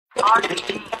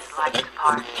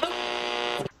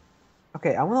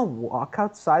Okay, I'm gonna walk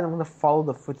outside. I'm gonna follow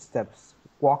the footsteps,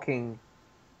 walking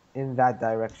in that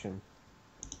direction.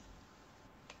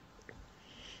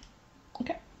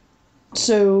 Okay.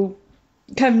 So,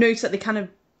 kind of notice that they kind of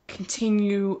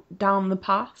continue down the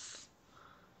path.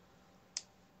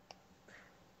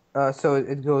 So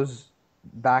it goes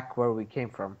back where we came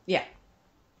from. Yeah.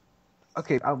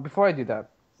 Okay, before I do that,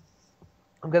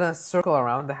 I'm gonna circle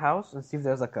around the house and see if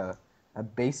there's like a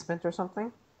basement or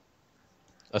something.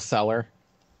 A cellar.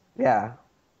 Yeah,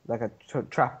 like a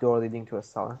trap door leading to a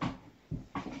cellar.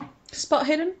 Spot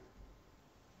hidden.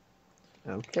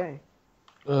 Okay.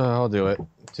 I'll do it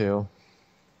too.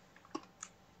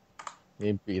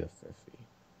 Maybe the 50.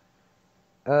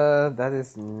 That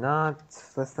is not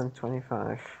less than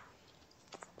 25.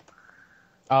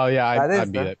 Oh yeah, I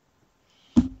beat it.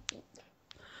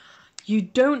 You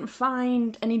don't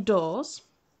find any doors,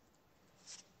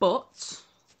 but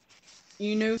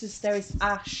you notice there is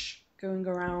ash going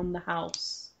around the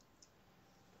house.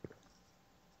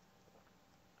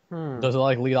 Does it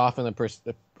like lead off in a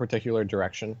particular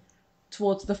direction?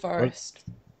 Towards the forest.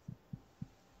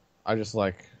 I just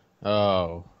like,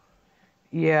 oh.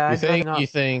 Yeah. You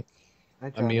think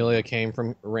Amelia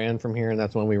ran from here, and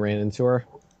that's when we ran into her?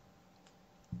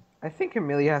 I think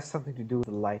Amelia has something to do with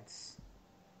the lights.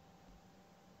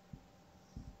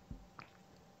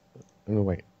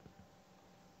 Wait.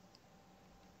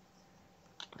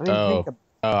 I mean,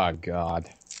 Oh God.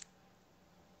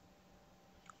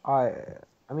 I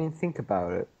mean, think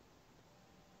about it.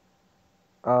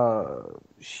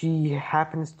 She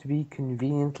happens to be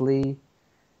conveniently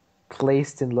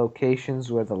placed in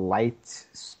locations where the light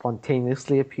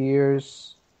spontaneously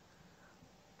appears.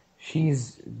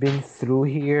 She's been through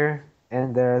here,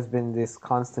 and there has been this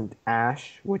constant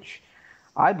ash, which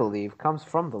I believe comes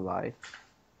from the light.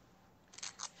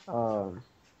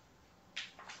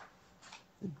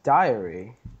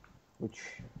 Diary, which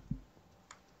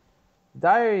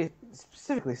diary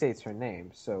specifically states her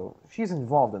name, so she's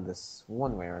involved in this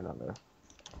one way or another.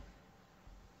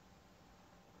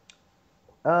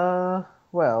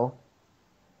 Well,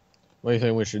 What do you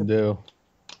think we should do?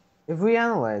 if we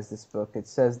analyze this book, it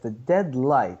says the dead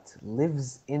light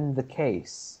lives in the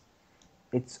case.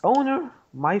 Its owner,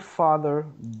 my father,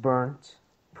 burnt,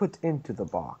 put into the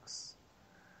box.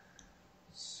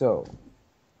 So,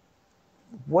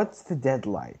 what's the dead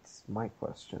light? My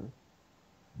question.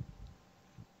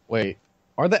 Wait,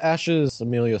 are the ashes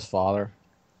Amelia's father?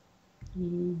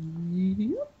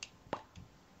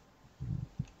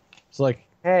 It's like,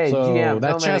 Hey, so GM,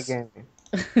 that no chest.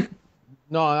 metagaming.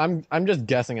 No, I'm just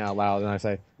guessing out loud, and I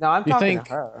say, No, I'm you talking think,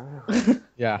 to her.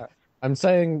 yeah, I'm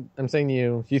saying to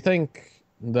you, you think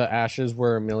the ashes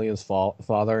were Amelia's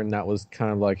father, and that was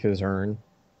kind of like his urn?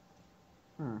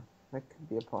 That could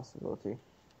be a possibility.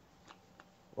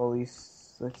 Well, at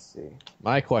least, let's see.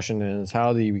 My question is,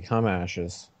 how do you become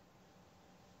ashes?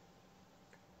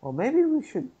 Well, maybe we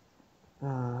should.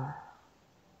 I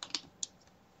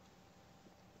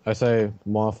say,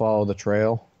 want to follow the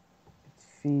trail. It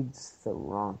feeds the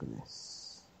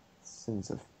wrongness, sins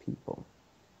of people.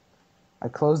 I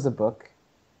close the book.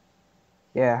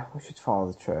 Yeah, we should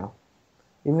follow the trail.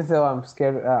 Even though I'm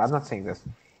scared, I'm not saying this.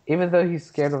 Even though he's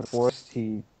scared of the forest,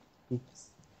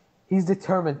 he's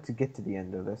determined to get to the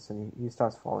end of this, and he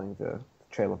starts following the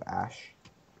trail of ash.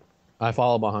 I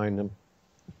follow behind him,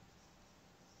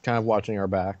 kind of watching our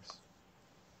backs.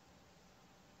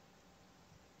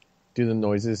 Do the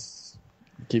noises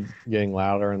keep getting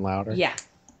louder and louder? Yeah.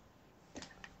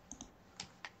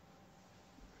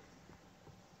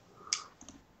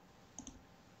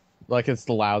 Like it's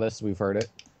the loudest we've heard it?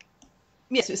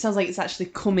 Yeah, so it sounds like it's actually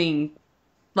coming,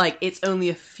 like it's only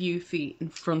a few feet in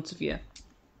front of you.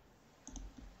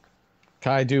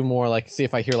 Can I do more, like, see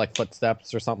if I hear, like,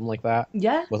 footsteps or something like that?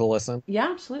 Yeah. With a listen? Yeah,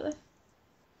 absolutely.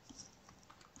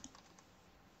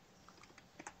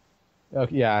 Oh,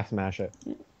 yeah, smash it.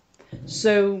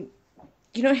 So,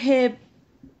 you don't hear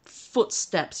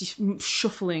footsteps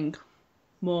shuffling,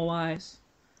 more wise.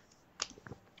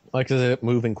 Like, is it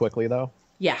moving quickly, though?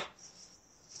 Yeah.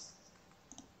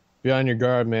 Be on your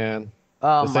guard, man.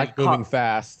 This thing's moving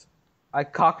fast. I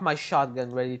cock my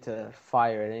shotgun ready to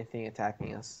fire at anything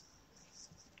attacking us.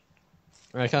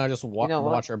 And I kind of just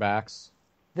watch our backs.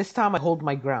 This time I hold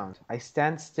my ground. I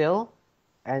stand still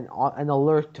and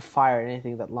alert to fire at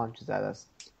anything that launches at us.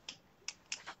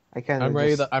 I'm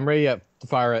ready to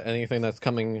fire at anything that's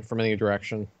coming from any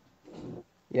direction.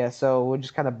 Yeah, so we're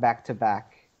just kind of back to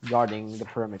back, guarding the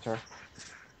perimeter.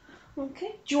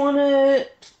 Okay. Do you want to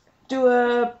do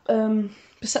a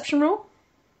perception roll?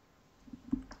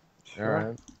 Sure. All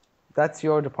right. That's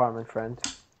your department, friend.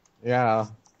 Yeah.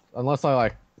 Unless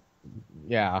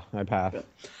yeah, I pass.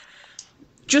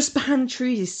 Just behind the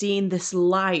trees, you're seeing this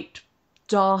light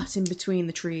dart in between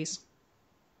the trees.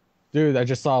 Dude, I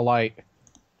just saw a light.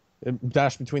 It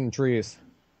dashed between the trees.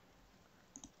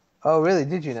 Oh, really?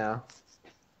 Did you now?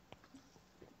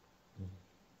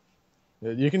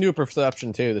 You can do a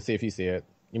perception too to see if you see it.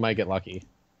 You might get lucky.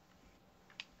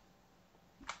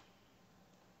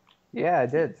 Yeah, I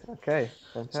did. Okay,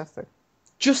 fantastic.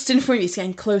 Just in front of you, it's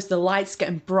getting close, the light's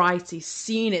getting brighter, you're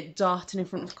seeing it darting in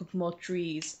front of a couple more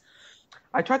trees.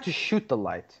 I tried to shoot the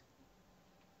light.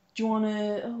 Do you want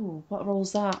to... Oh, what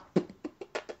roll's that?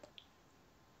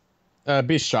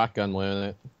 Be shotgun with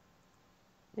it.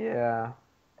 Yeah.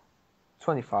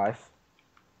 25.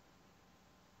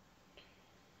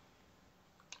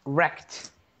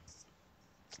 Wrecked.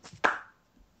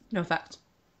 No effect.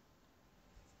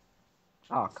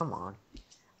 Oh, come on.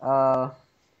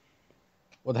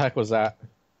 What the heck was that?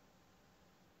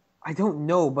 I don't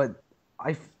know, but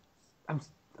I'm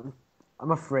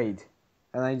afraid,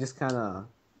 and I just kind of.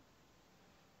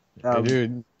 Hey,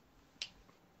 dude,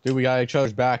 we got each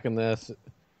other's back in this.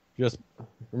 Just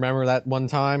remember that one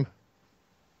time?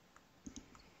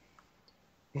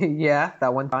 Yeah,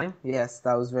 that one time. Yes,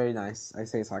 that was very nice. I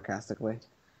say sarcastically.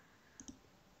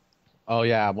 Oh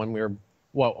yeah, when we were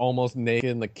almost naked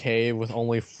in the cave with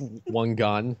only one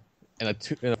gun and a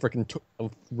freaking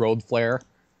road flare.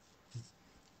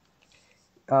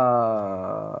 I'm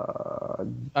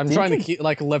trying to keep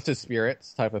lift his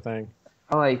spirits type of thing.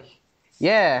 I'm like,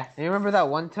 yeah. And you remember that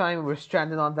one time we were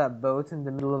stranded on that boat in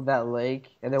the middle of that lake,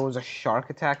 and there was a shark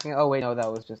attacking? Oh wait, no,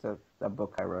 that was just a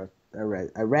book I wrote. I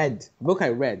read. A book I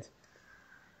read.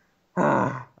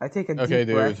 I take a deep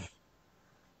breath.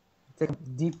 Take a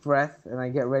deep breath, and I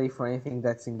get ready for anything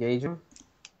that's engaging.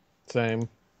 Same.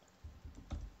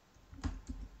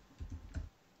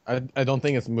 I don't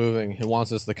think it's moving. It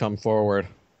wants us to come forward.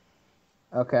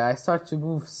 Okay, I start to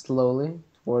move slowly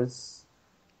towards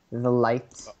the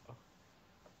light.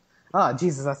 Oh,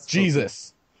 Jesus, that's...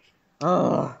 Jesus!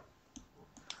 Ugh.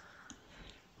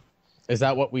 Is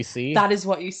that what we see? That is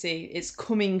what you see. It's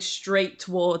coming straight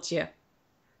towards you.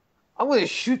 I'm gonna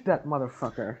shoot that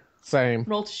motherfucker. Same.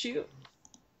 Roll to shoot.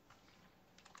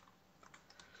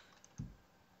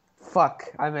 Fuck,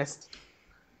 I missed.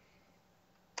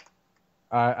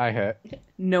 I hit.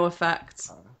 No effect.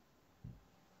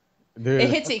 Dude. It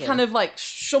hits it, kind of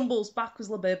shambles backwards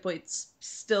a little bit, but it's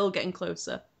still getting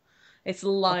closer. It's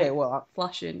light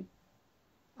flashing.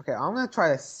 Okay, I'm gonna try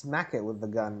to smack it with the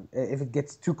gun if it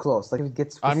gets too close. Like if it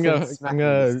gets. I'm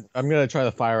gonna try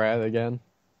to fire at it again.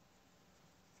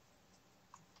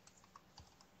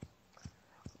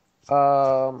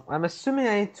 I'm assuming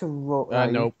I need to roll.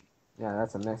 Nope. Yeah,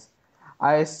 that's a miss.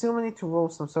 I assume I need to roll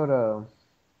some sort of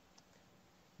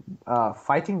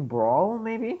fighting brawl,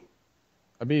 maybe.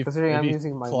 Considering I'm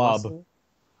using my club. muscle.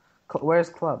 Where's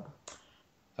club?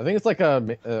 I think it's I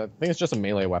think it's just a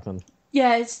melee weapon.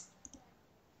 Yeah, it's...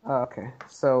 Oh, okay.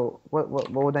 So what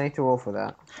would I need to roll for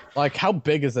that? How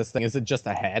big is this thing? Is it just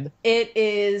a head? It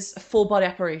is a full body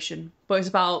apparition, but it's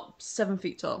about 7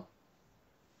 feet tall.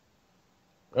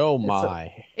 Oh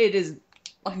my. It is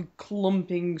like a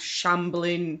clumping,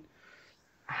 shambling...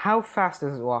 How fast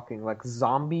is it walking? Like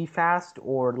zombie fast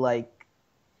or like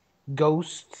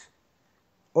ghost?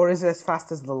 Or is it as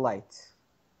fast as the light?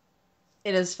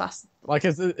 It is fast.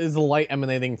 Is the light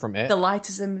emanating from it? The light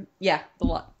is in... Yeah,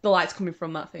 the light's coming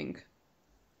from that thing.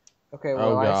 Okay,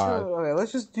 well, God.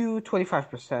 Let's just do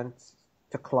 25%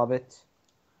 to club it.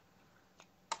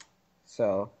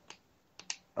 So,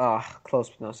 close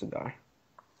but no cigar.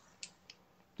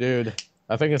 Dude,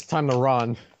 I think it's time to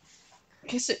run.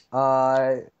 Okay, so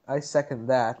I second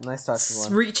that, and I start to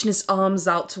run. reaching his arms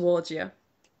out towards you.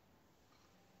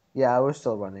 Yeah, we're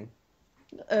still running.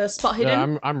 Spot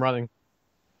hidden. Yeah, I'm running.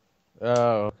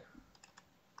 Oh.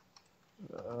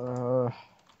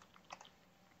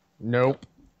 Nope.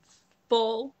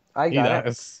 Fall. I got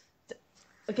it.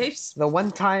 Okay. The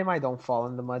one time I don't fall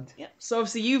in the mud. Yeah. So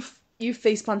obviously you've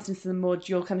face planted into the mud.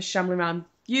 You're kind of shambling around.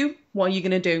 What are you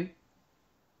gonna do?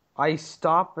 I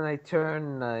stop and I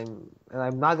turn and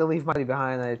I'm not gonna leave my body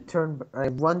behind. I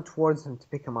run towards him to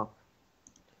pick him up,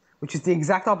 which is the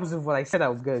exact opposite of what I said I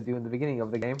was gonna do in the beginning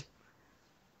of the game.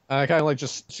 I kind of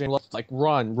just shameless,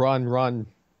 run.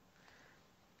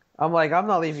 I'm like, I'm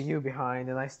not leaving you behind,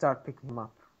 and I start picking him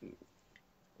up.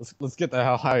 Let's get the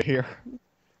hell out of here.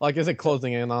 Is it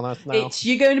closing in on us now?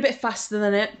 You're going a bit faster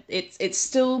than it. It's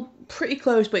still pretty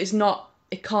close, but it's not.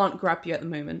 It can't grab you at the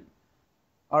moment.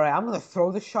 All right, I'm gonna throw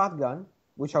the shotgun,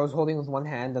 which I was holding with one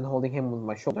hand and holding him with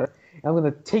my shoulder. And I'm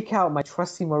gonna take out my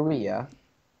trusty Maria,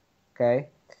 okay?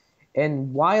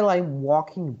 And while I'm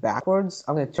walking backwards,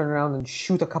 I'm gonna turn around and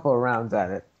shoot a couple of rounds at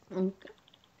it. Okay.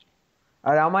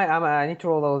 I need to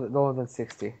roll lower than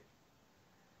 60.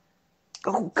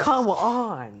 Oh, come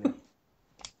on!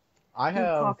 I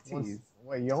have cock tease.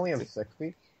 Wait, you only have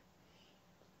 60?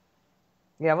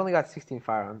 Yeah, I've only got 16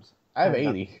 firearms. I have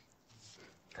 80.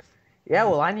 Yeah,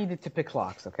 well, I needed to pick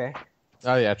locks, okay?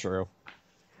 Oh yeah, true.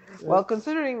 Well,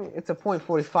 considering it's a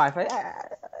 .45,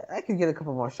 I could get a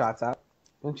couple more shots out.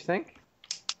 Don't you think?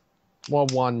 Well,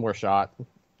 one more shot.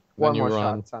 One Then you more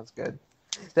run. shot sounds good.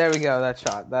 There we go. That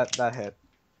shot. That hit.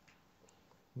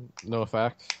 No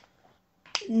effect.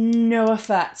 No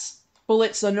effects.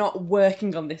 Bullets are not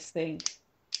working on this thing.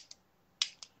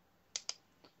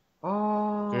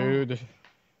 Oh. Dude,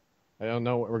 I don't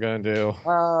know what we're gonna do.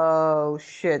 Oh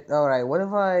shit! All right. What if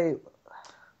I?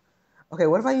 Okay.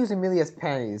 What if I use Amelia's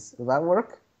panties? Will that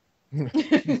work?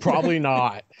 Probably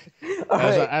not. All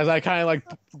right. As I kind of like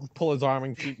pull his arm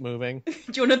and keep moving. Do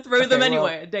you want to throw them Okay,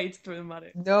 anyway? well- A day to throw them at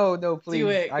it. No, please.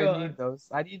 it, I go need on. those.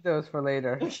 I need those for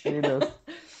later. I need those.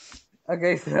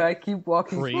 Okay, so I keep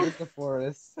walking Creep. towards the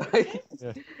forest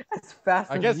Yeah. as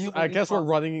fast I as guess humanly we're possible.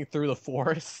 running through the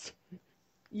forest.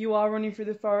 You are running through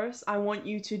the forest. I want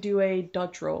you to do a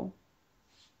dodge roll.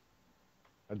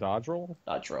 A dodge roll?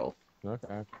 Dodge roll. Okay.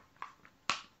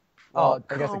 Oh, Well,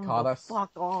 I guess it come caught the us.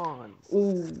 fuck on.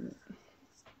 Ooh.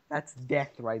 That's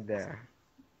death right there.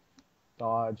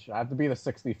 Dodge. I have to be the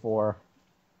 64.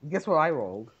 Guess what I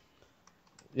rolled?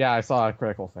 Yeah, I saw a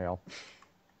critical fail.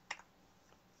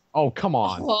 Oh, come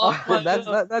on. Oh, my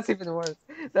God. That's even worse.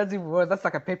 That's even worse. That's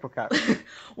like a paper cut.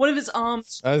 One of his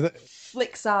arms It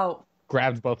flicks out,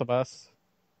 grabbed both of us.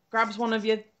 grabs one of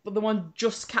you, but the one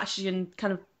just catches you and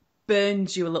kind of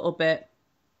burns you a little bit.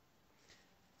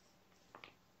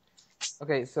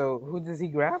 Okay, so who does he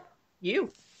grab? You.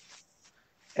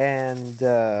 And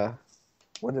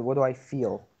what do I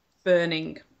feel?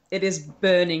 Burning. It is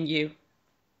burning you.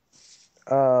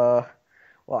 Well,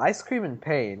 I scream in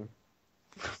pain.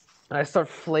 And I start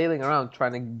flailing around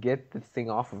trying to get this thing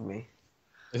off of me.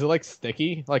 Is it like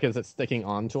sticky? Like, is it sticking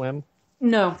onto him?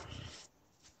 No.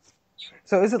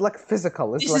 So is it like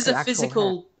physical? This like is an a actual hand?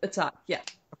 physical attack, yeah.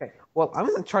 Okay. Well, I'm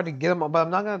gonna try to get him, but I'm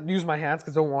not gonna use my hands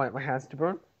because I don't want my hands to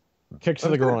burn. Kick to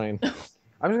the groin. I'm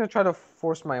just gonna try to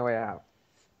force my way out.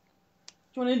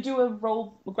 Do you want to do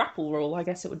a grapple roll, I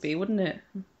guess it would be, wouldn't it?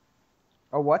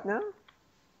 A what now?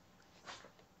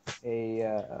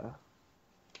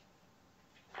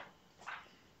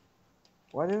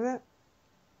 What is it?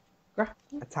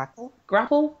 A tackle?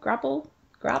 Grapple?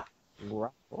 Grab?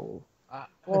 Grapple. I'm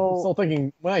Well- still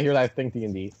thinking, when I hear that, I think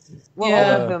D&D. Well,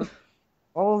 Yeah.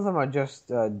 all of them are just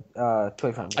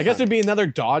 25%. I guess it'd be another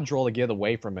dodge roll to get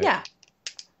away from it. Yeah.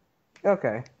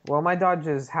 Okay. Well, my dodge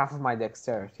is half of my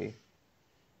dexterity.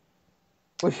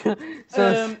 Which,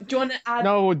 so Do you want to add...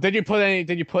 No, did you put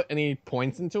any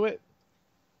points into it?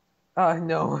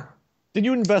 no. Did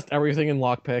you invest everything in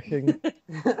lockpicking?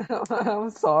 I'm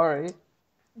sorry.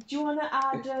 Do you want to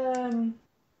add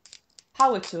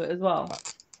power to it as well?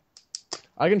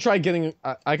 I can try getting.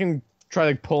 I can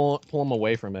try to pull him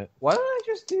away from it. Why don't I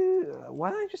just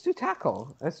do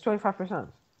tackle? That's 25%.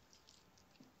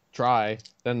 Try.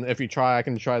 Then if you try, I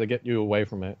can try to get you away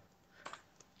from it.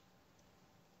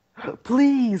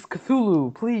 Please,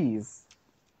 Cthulhu, please.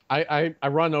 I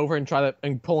run over and try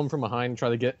to pull him from behind and try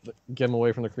to get him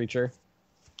away from the creature.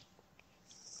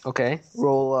 Okay.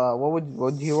 Roll. What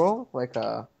would you roll? Like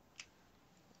a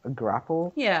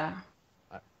grapple? Yeah.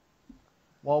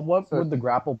 Well, what So- would the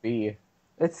grapple be?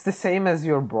 It's the same as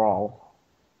your brawl.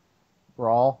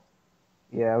 Brawl?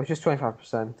 Yeah, which is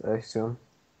 25%, I assume.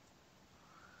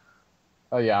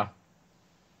 Oh yeah.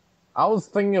 I was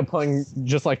thinking of putting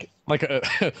just like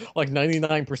a like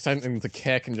 99% into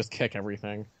kick and just kick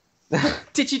everything.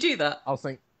 Did you do that? I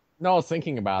was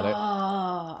thinking about it.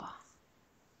 Ah.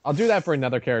 I'll do that for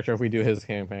another character if we do his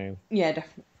campaign. Yeah,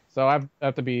 definitely. So I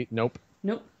have to be nope.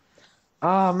 Nope.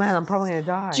 Oh man, I'm probably gonna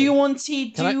die. Do you want to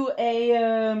Can I- do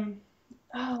a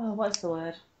what's the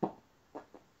word?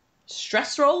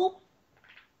 Stress roll?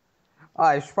 Oh,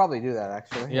 I should probably do that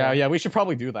actually. Yeah, we should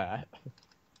probably do that.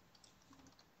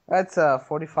 That's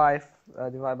 45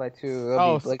 divided by 2.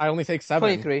 Oh, Be, like, I only take 7.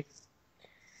 23.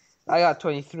 I got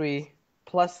 23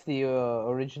 plus the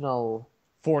original.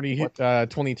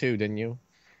 22, didn't you?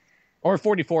 Or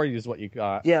 44 is what you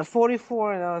got. Yeah,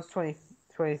 44 and I was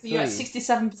 23. You got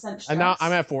 67% stress. And now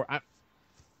I'm at 4.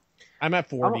 I'm at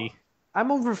 40.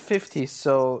 I'm over 50,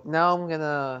 so now I'm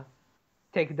gonna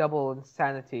take double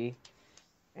insanity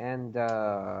and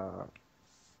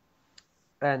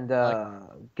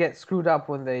get screwed up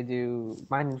when they do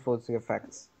mind influencing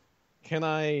effects. Can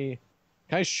I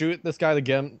Can I shoot this guy to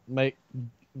get him,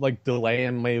 like delay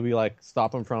him, maybe like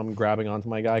stop him from grabbing onto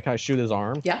my guy? Can I shoot his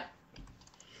arm? Yeah.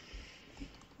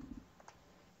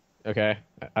 Okay,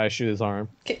 I shoot his arm.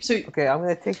 Okay, so Okay, I'm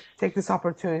gonna take this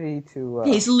opportunity to.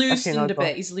 he's actually, no, loosened a go-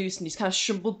 bit. He's loosened. He's kind of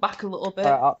stumbled back a little bit.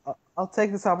 I'll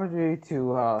take this opportunity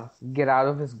to get out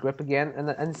of his grip again,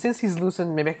 and since he's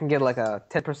loosened, maybe I can get like a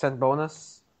 10%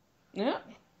 bonus. Yeah.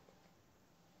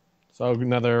 So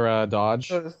another dodge.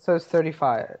 So it's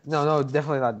 35. No,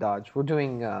 definitely not dodge. We're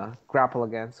doing grapple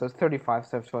again, so it's 35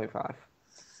 instead of 25.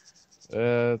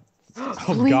 Oh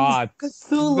Please, God!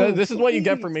 Cthulhu, This is what you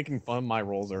get for please. making fun of my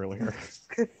rolls earlier.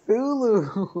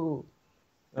 Cthulhu.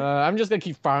 I'm just gonna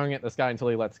keep firing at this guy until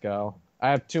he lets go. I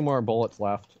have 2 more bullets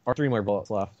left, or 3 more bullets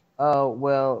left.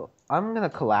 Well, I'm gonna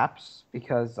collapse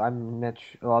because I'm in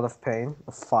a lot of pain,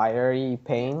 a fiery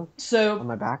pain on So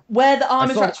my back. where the arm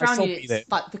is still- wrapped I around still you, beat it's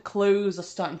it. like the clothes are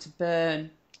starting to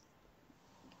burn.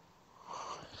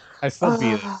 I still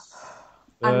beat it.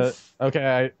 And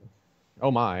Okay.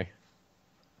 Oh my.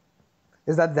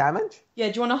 Is that damage? yeah,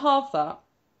 do you want to halve that?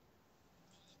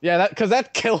 Yeah, because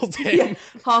that killed him. Yeah,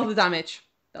 halve the damage.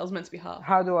 That was meant to be half.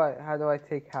 How do I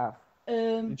take half?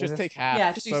 Just Is take half.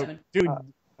 yeah, just do 7. Dude.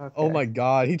 Okay. Oh my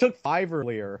God, he took 5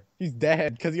 earlier. He's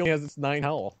dead because he only has 9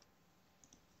 health.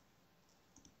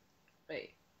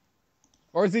 Wait.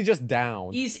 Or is he just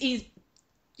down? He's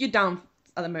you're down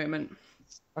at the moment.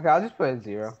 Okay, I'll just put it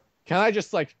 0. Can I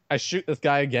just I shoot this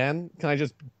guy again? Can I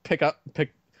just pick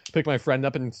my friend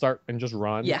up and just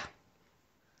run? Yeah.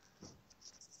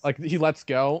 Like he lets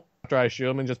go after I shoot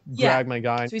him and just drag my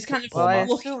guy. So he's kind of Well, I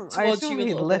looking assume- towards you a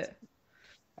he'd little let- bit.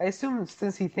 I assume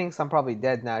since he thinks I'm probably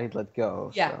dead now, he'd let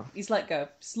go. Yeah, So. he's let go.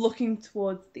 He's looking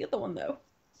towards the other one though.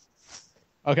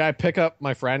 Okay, I pick up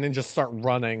my friend and just start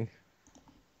running.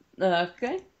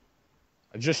 Okay.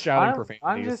 Just shouting profanities.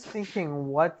 I'm just thinking,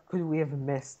 what could we have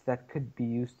missed that could be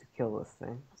used to kill this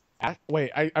thing? Wait,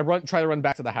 I try to run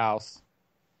back to the house.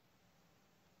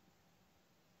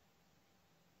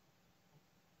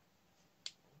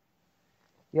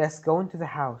 Yes, go into the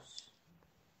house.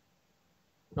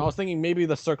 I was thinking maybe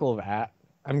the circle of ash.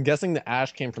 I'm guessing the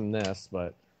ash came from this,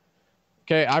 but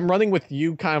okay, I'm running with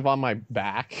you kind of on my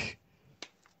back.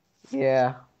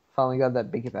 Yeah, finally got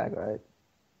that big bag right.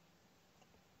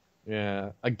 Yeah,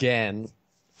 again.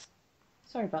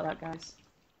 Sorry about that, guys.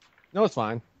 No, it's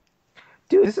fine.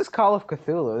 Dude, this is Call of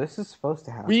Cthulhu. This is supposed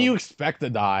to happen. You expect to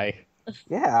die.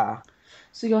 Yeah.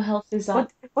 So your health is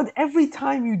at But every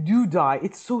time you do die,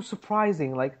 it's so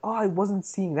surprising. Like, oh, I wasn't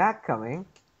seeing that coming.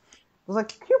 I was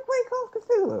like, you're playing Call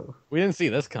of Cthulhu. We didn't see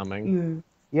this coming.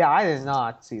 Yeah, I did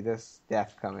not see this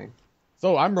death coming.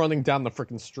 So I'm running down the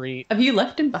freaking street. Have you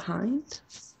left him behind?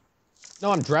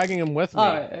 No, I'm dragging him with me.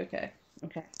 Oh, okay.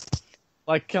 Okay.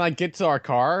 Like, can I get to our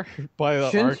car by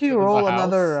the Shouldn't arch you of the roll house?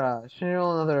 another? Shouldn't you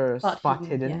roll another Spot spot hidden.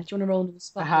 hidden? Yeah, do you want to roll another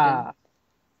spot Aha.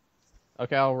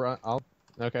 Okay, I'll run.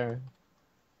 Okay.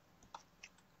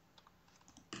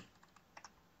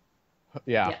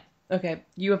 Yeah. hidden? Yeah. Okay.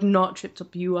 You have not tripped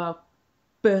up. You are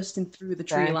bursting through the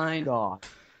tree Thank line. God.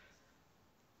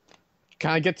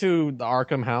 Can I get to the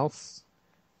Arkham house?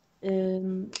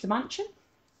 The mansion?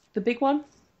 The big one?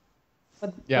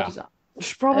 Yeah. What is that? You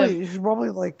should probably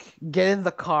like get in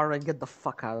the car and get the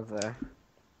fuck out of there.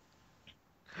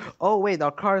 Oh wait,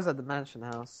 our car is at the mansion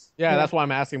house. Yeah, Yeah. that's why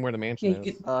I'm asking where the mansion Yeah, you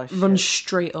is. could Oh run shit.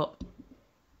 straight up.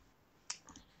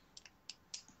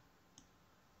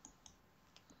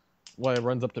 What, it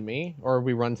runs up to me? Or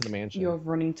we run to the mansion? You're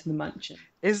running to the mansion.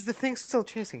 Is the thing still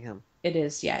chasing him? It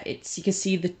is, yeah. It's you can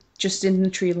see the just in the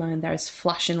tree line there is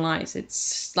flashing lights.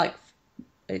 It's like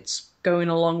it's going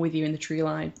along with you in the tree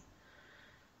line.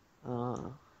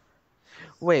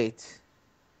 Wait.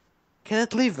 Can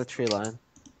it leave the tree line?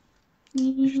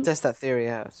 You should test that theory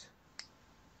out.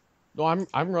 No,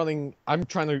 I'm running. I'm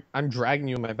dragging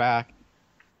you in my back.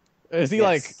 Is he Yes.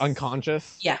 like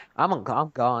unconscious? Yeah. I'm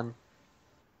gone.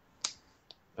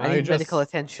 I I need just- medical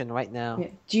attention right now. Yeah.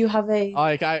 Do you have a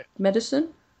Like medicine?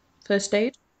 First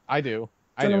aid? I do. Do you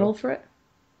I want to do. roll for it?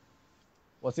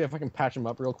 Let's see if I can patch him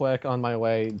up real quick on my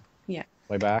way Yeah.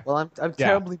 back. Well, I'm Yeah.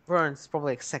 terribly burned. It's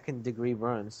probably like 2nd-degree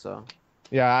burns. So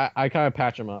Yeah, I kind of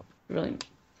patch him up. Brilliant.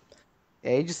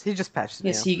 yeah, he just patched me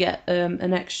Yes, up. you get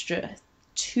an extra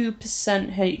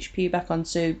 2% HP back on,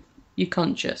 so you're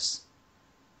conscious.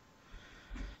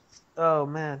 Oh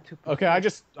man. Okay,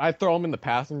 I throw him in the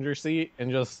passenger seat and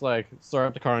just like start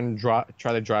up the car and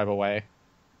try to drive away.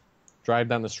 Drive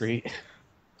down the street.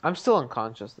 I'm still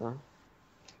unconscious though.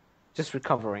 Just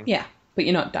recovering. Yeah, but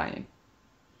you're not dying.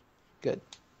 Good.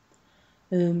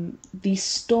 The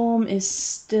storm is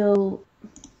still.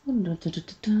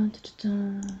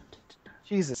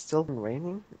 Jeez, it's still been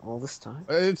raining all this time?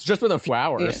 It's just been a few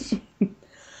hours. Yeah.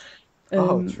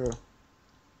 Oh, true.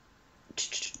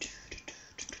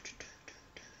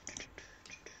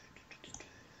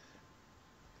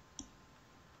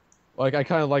 Like I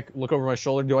kind of like look over my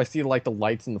shoulder. Do I see like the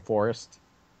lights in the forest?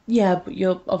 Yeah, but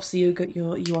you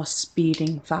are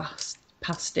speeding fast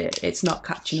past it. It's not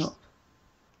catching up.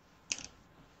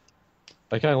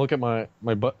 I kind of look at my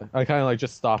butt. I kind of like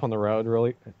just stop on the road,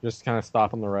 really. Just kind of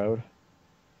stop on the road,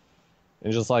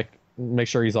 and just like make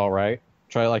sure he's all right.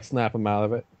 Try to like snap him out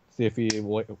of it. See if he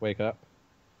wake up.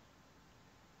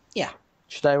 Yeah,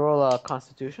 Should I roll a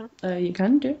Constitution? you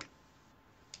can do.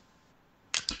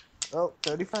 Oh,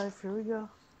 35, here we go.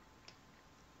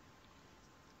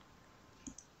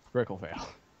 Critical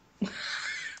fail.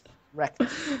 Wrecked.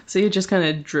 So you're just kind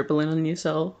of dribbling on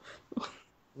yourself.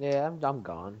 Yeah, I'm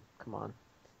gone. Come on.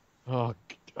 Oh,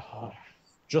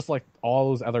 just like all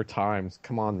those other times.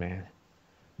 Come on, man.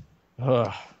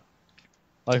 Ugh.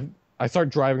 Like I start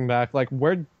driving back. Like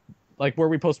where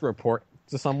we supposed to report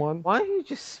to someone? Why don't you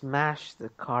just smash the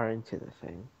car into the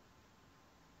thing?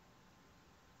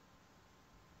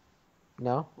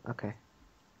 No? Okay.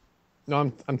 No,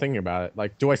 I'm thinking about it.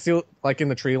 Like, do I see like in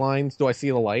the tree lines? Do I see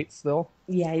the lights still?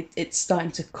 Yeah, it's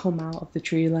starting to come out of the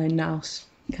tree line now,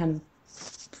 kind of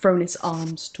throwing its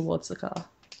arms towards the car.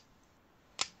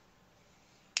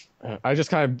 I just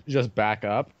kind of just back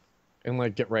up and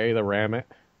like get ready to ram it.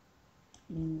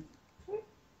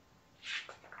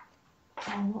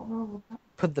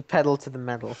 Put the pedal to the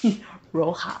metal.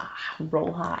 Roll high,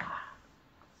 roll high.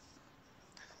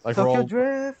 Like Tokyo roll.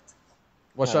 Drift.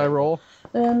 What should I roll?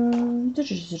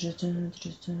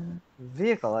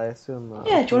 Vehicle, I assume.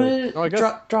 Yeah, do you want No, I to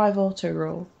guess- drive auto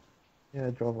roll? Yeah,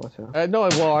 drive auto. No,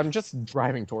 well, I'm just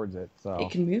driving towards it, so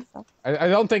It can move fast. I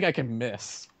don't think I can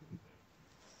miss.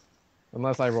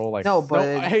 Unless I roll like No,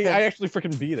 but hey, I actually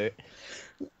freaking beat it.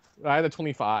 I had a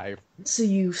 25. So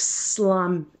you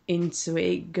slam into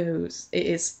it. It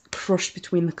is crushed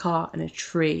between the car and a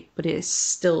tree, but it is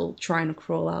still trying to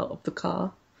crawl out of the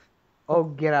car. Oh,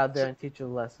 get out there and teach you a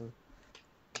lesson.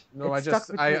 No, It's I just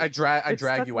stuck between- I drag It's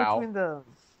stuck you out. between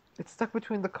It's stuck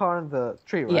between the car and the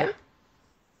tree, right? Yeah.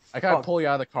 I kind Oh. of pull you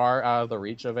out of the car, out of the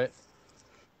reach of it.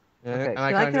 And, Okay. and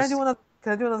I Can I kind of just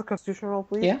can I do another Constitution roll,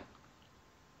 please? Yeah.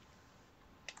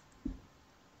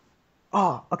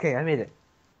 Oh, okay, I made it.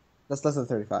 That's less than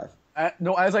 35.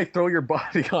 no, as I throw your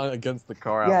body on against the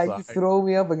car Yeah, outside. you throw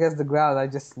me up against the ground. I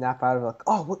just snap out of it like,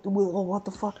 oh, what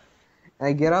the fuck? And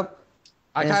I get up.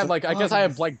 I and kind it's of like I oh, guess I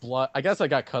have like blood. I guess I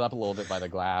got cut up a little bit by the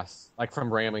glass, like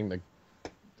from ramming the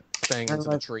thing I'm into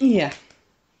like- the tree. Yeah.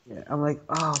 Yeah, I'm like,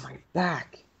 oh, my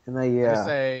back. And I, I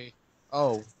say,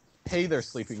 "Oh, hey there,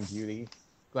 Sleeping Beauty.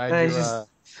 Glad I you're just-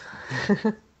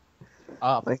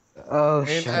 up." like, oh, And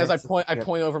shit. as I point Yeah.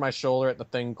 over my shoulder at the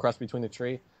thing crushed between the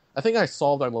tree. I think I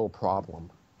solved our little problem.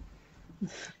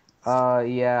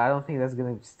 Yeah, I don't think that's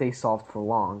gonna stay solved for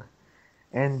long.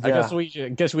 And I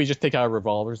guess we just take out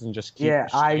revolvers and just keep. yeah,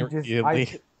 shooting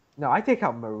repeatedly. I take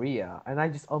out Maria and I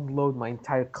just unload my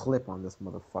entire clip on this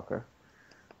motherfucker.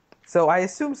 So I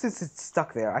assume since it's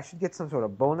stuck there, I should get some sort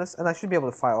of bonus, and I should be able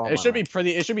to fire all. It should be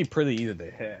pretty. It should be pretty easy to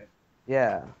hit.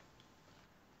 Yeah.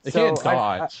 It So can't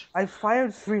dodge. I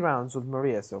fired 3 rounds with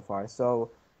Maria so far. So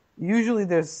usually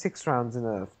there's 6 rounds in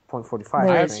a .45.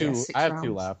 No, I have it's two. 6 I have 2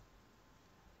 rounds. left.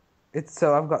 It's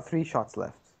so I've got 3 shots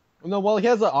left. No, well, he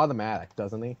has an automatic,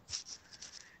 doesn't he?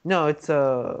 No, it's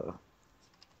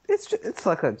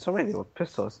like it's a regular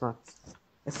pistol. It's not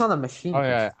a machine. Oh pistol.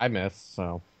 yeah, I missed.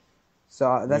 So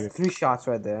So that's Yeah. 3 shots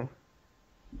right there,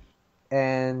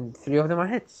 and 3 of them are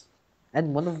hits,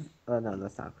 and one of no,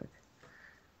 that's not quick.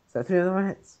 So 3 of them are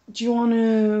hits. Do you want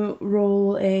to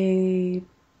roll a?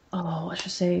 Oh, what should I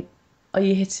say? Are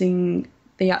you hitting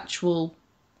the actual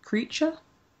creature?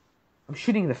 I'm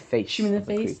shooting the face. Shooting the of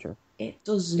face? creature. It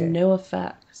does Okay. no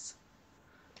effects.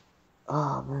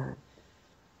 Oh man.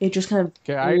 It just kind of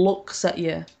Okay, I- looks at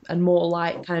you, and more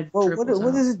light kind of Well, dribbles what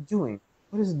out. is it doing?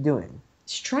 What is it doing?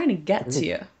 It's trying to get to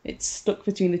you. It's stuck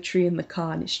between the tree and the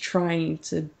car, and it's trying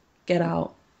to get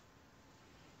out.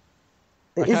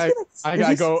 Is I he gotta- like? I is gotta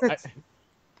he go. stretchy?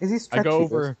 Is he I stretchy? go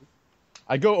over.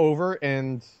 I go over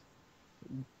and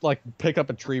like pick up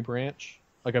a tree branch,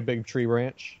 like a big tree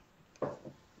branch,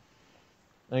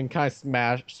 and kind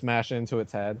of smash into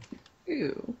its head.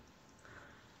 Ew.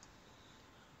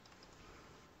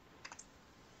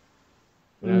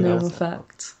 Yeah, No that's-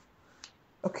 effect.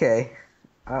 Okay.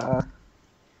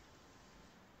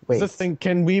 Wait. This thing,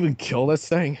 can we even kill this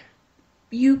thing?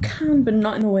 You can, but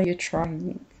not in the way you're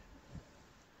trying.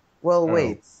 Well, Oh,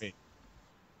 wait.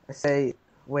 I say,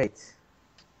 wait.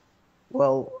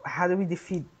 Well, how do we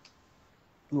defeat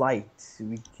light,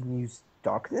 we can use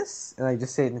darkness? And I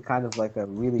just say it in kind of like a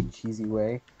really cheesy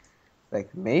way.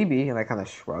 Like, maybe, and I kind of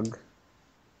shrug.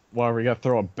 Well, we gotta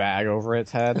throw a bag over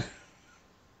its head.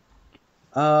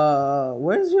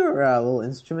 Where's your little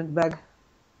instrument bag?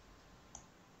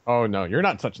 Oh no, you're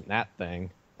not touching that thing.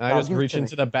 And I Oh, just give it reach to me.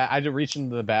 into the back. I just reach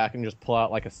into the back and just pull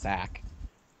out like a sack,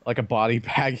 like a body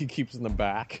bag he keeps in the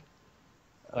back,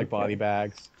 like Okay. body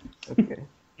bags. Okay.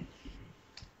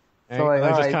 And, So, like, and I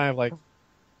just alright. kind of like,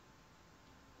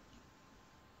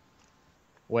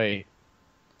 wait.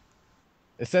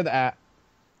 It said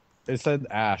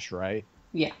Ash, right?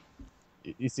 Yeah.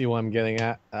 You see what I'm getting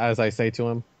at? As I say to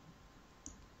him,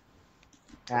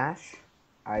 Ash,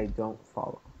 I don't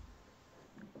follow.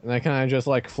 and I kind of just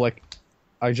like flick.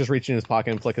 I just reach in his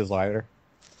pocket and flick his lighter.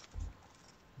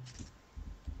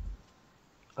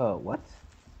 Oh, what?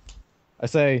 I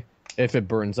say, if it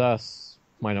burns us,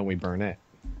 why don't we burn it?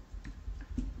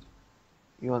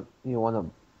 You want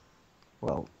to?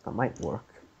 Well, that might work.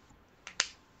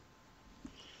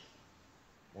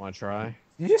 Want to try?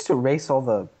 Did you just erase all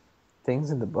the things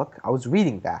in the book? I was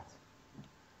reading that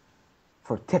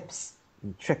for tips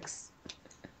and tricks.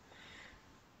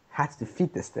 How to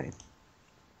defeat this thing.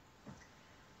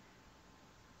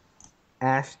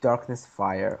 Ash, darkness,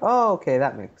 fire. Oh, okay,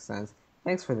 that makes sense.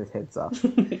 Thanks for the heads up.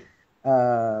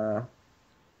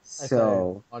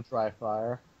 So on try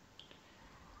fire.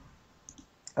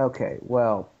 okay,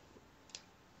 well,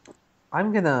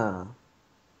 I'm gonna.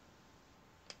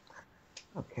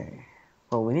 Okay,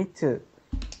 well, we need to.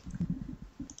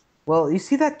 Well, you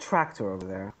see that tractor over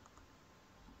there?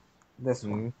 This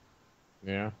one.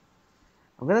 Yeah.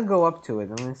 I'm gonna go up to it.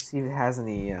 I'm gonna see if it has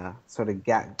any sort of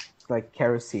like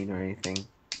kerosene or anything.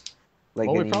 Like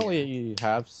Well, any. we probably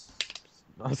have.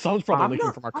 Someone's probably I'm leaking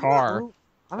not- from our I'm car. Not,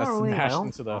 I'm That's not ruining my smashed own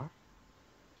into car. I'm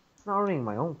not ruining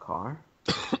my own car.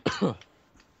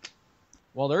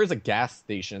 Well, there is a gas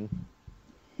station.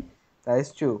 That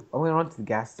is true. I'm gonna run to the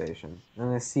gas station. I'm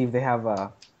gonna see if they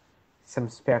have some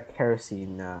spare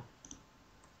kerosene.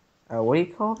 What do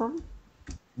you call them?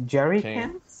 Jerry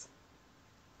Can. cans?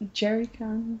 Jerry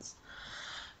cans.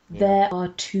 Yeah. There are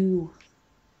 2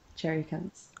 jerry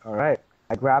cans. All right.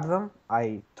 I grab them.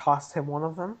 I toss him one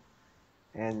of them,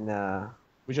 and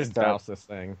We should Start- douse this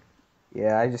thing.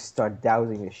 yeah, I just start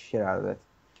dousing the shit out of it.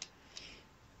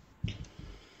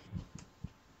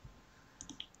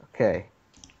 Okay.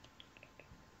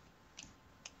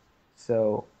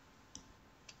 So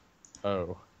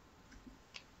Oh.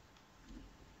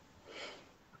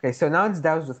 okay, so now it's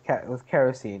doused with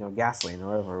kerosene or gasoline or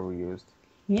whatever we used.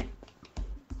 Yeah.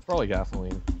 It's probably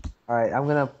gasoline. All right, I'm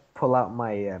gonna pull out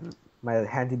my my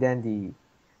handy dandy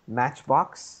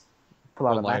matchbox. Pull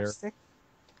out Or a lighter. matchstick.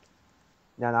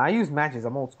 No, I use matches.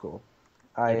 I'm old school.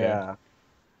 I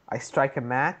strike a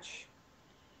match,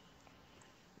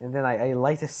 and then I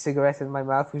light a cigarette in my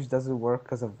mouth, which doesn't work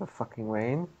because of the fucking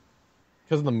rain.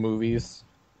 Because of the movies.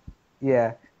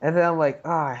 Yeah, and then I'm like,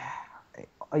 my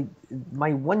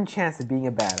one chance of being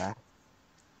a badass.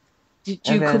 Did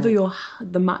And you then- cover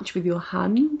the match with your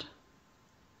hand?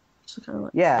 So kind of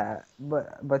like, Yeah,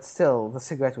 but still, the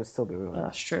cigarette would still be ruined.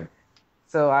 that's true.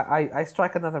 So I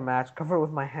strike another match, cover it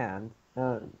with my hand,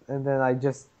 and then I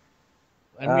just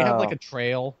And we have like Oh. a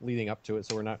trail leading up to it,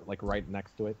 so we're not like right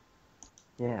next to it.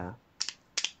 yeah.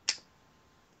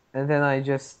 And then I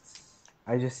just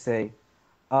say,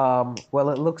 well,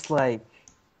 it looks like,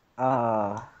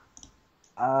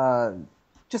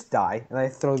 just die, and I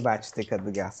throw the matchstick at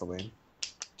the gasoline.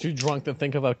 Too drunk to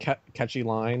think of a catchy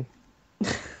line.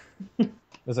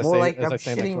 As I More say, like as I'm I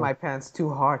say next shitting one. my pants too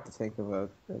hard to think of a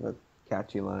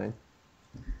catchy line.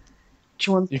 Do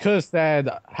you want? You could have said,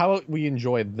 "How about we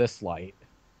enjoy this light?"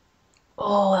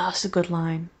 Oh, that's a good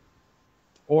line.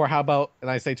 Or how about, and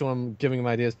I say to him, giving him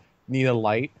ideas, need a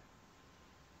light?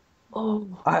 Oh,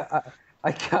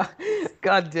 I got,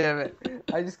 God damn it!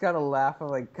 I just gotta laugh. I'm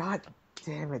like, God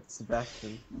damn it,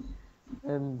 Sebastian.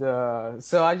 And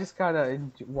so I just kind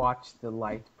of watch the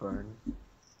light burn.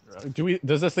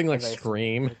 Does this thing like Nice.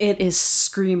 scream? it is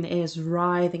screaming, it is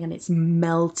writhing, and it's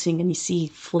melting, and you see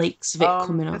flakes of it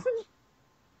coming off.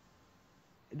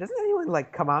 Doesn't anyone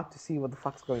like come out to see what the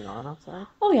fuck's going on outside?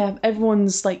 Oh yeah,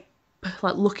 everyone's like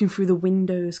looking through the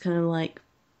windows, kind of like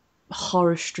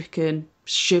horror stricken,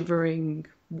 shivering.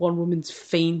 One woman's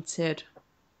fainted.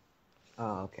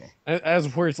 Oh, okay.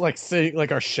 As we're like seeing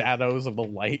like our shadows of the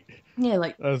light Yeah,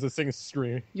 like as this thing's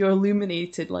screaming. you're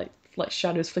illuminated, like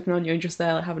shadows flicking on you, and just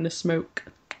there like having a smoke.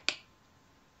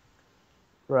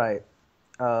 Right.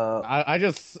 I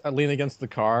just lean against the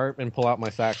car and pull out my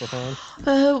saxophone.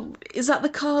 Is that the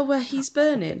car where he's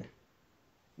burning?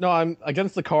 No, I'm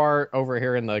against the car over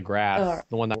here in the grass, Alright.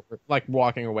 the one that we're like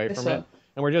walking away This from one. it,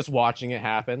 and we're just watching it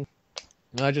happen.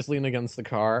 And I just lean against the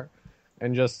car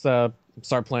and just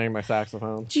start playing my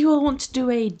saxophone. Do you all want to do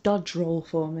a dodge roll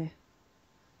for me?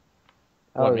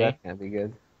 What, Oh, me? that can't be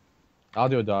good. I'll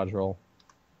do a dodge roll.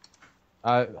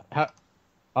 I'll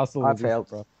still I do failed.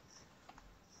 bro.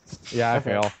 Yeah, I Okay.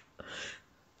 fail.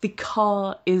 The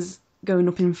car is going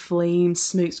up in flames,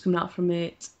 smoke's coming out from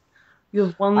it. You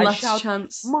have one I last shout,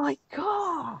 chance. My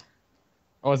God!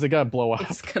 Oh, is it gonna blow up?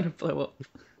 It's gonna blow up.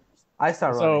 I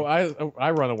start So running.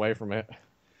 I run away from it.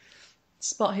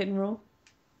 Spot hidden roll.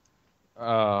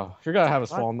 You're gonna have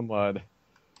us What? fall in the mud.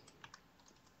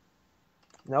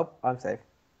 Nope, I'm safe.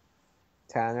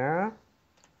 Tanner?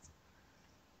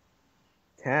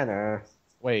 Tanner.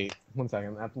 Wait, 1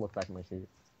 second. I have to look back at my sheet.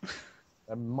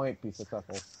 That might be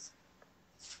successful.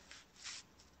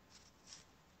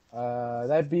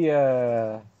 That'd be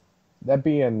a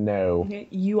no. Okay,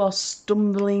 you are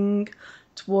stumbling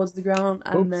towards the ground,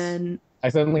 and Oops. then I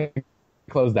suddenly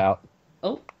closed out.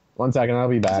 oh, 1 second, I'll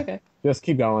be back. okay. Just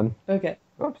keep going. Okay.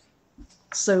 Oops.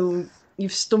 So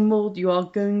you've stumbled. You are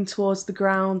going towards the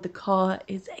ground. The car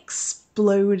is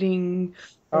exploding.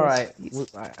 Alright, You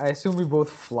I assume we both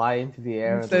fly into the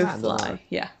air and both land on fly. Earth.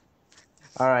 Yeah.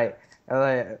 Alright,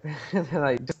 and then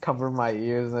I just cover my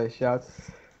ears and I shout,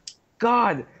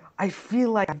 God, I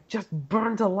feel like I'm just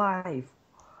burnt alive.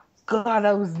 God,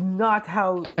 that was not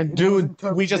how. And it was dude,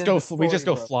 we interpreted just in go the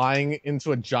storybook. flying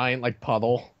into a giant like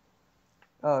puddle.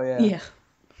 Oh yeah. Yeah.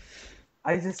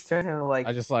 I just turned to him like,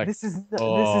 I just like, this is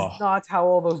oh. not how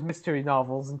all those mystery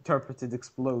novels interpreted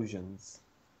explosions.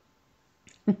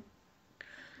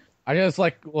 I just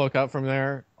like look up from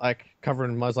there, like covered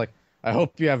in mud, like I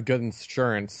hope you have good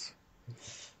insurance.